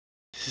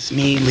This is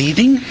me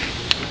leaving.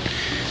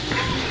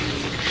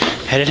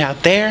 Headed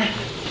out there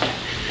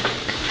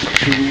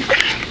to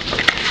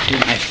do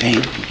my thing,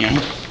 you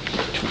know,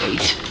 to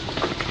wait.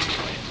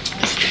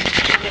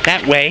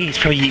 That way is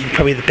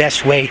probably the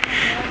best way.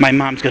 My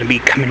mom's gonna be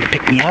coming to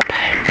pick me up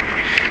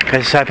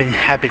because I've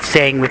been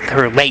staying with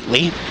her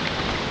lately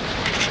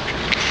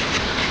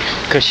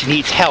because she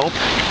needs help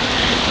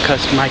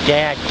because my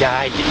dad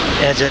died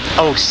as an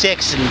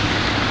 06 and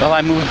well,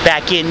 I moved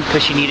back in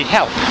because she needed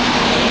help.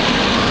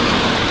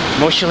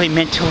 Emotionally,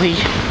 mentally,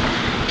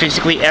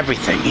 physically,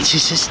 everything. It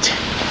just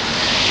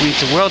means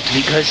the world to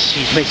me because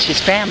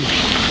she's family.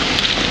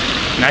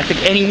 And I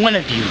think any one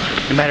of you,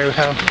 no matter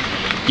how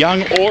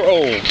young or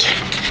old,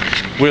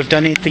 would have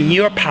done anything in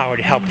your power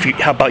to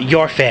help out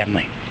your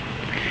family.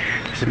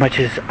 As much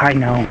as I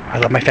know, I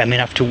love my family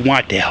enough to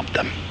want to help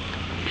them.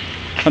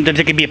 Sometimes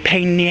it can be a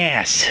pain in the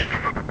ass,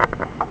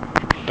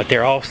 but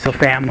they're all still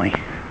family.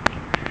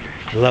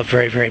 I love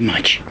very, very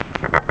much.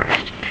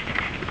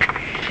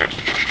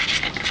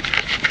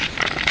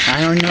 I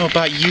don't know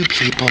about you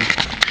people.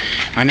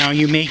 I know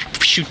you may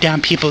shoot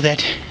down people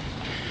that,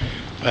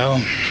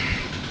 well,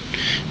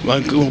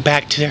 go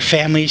back to their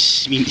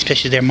families,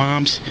 especially their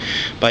moms.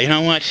 But you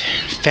know what?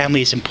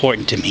 Family is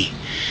important to me.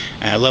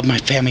 And I love my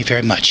family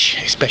very much,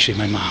 especially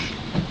my mom.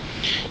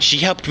 She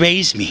helped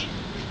raise me.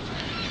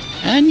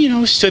 And, you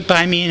know, stood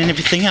by me and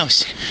everything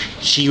else.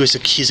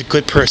 She's a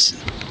good person.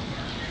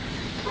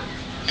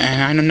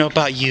 And I don't know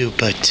about you,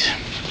 but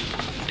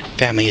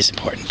family is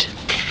important.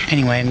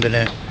 Anyway, I'm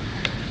gonna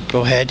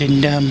go ahead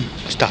and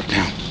stop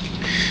now.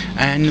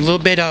 And in a little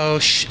bit I'll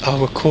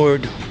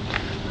record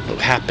what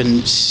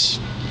happens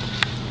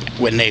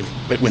when they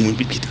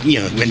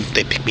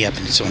pick me up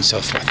and so on and so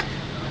forth.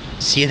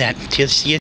 See you then. See you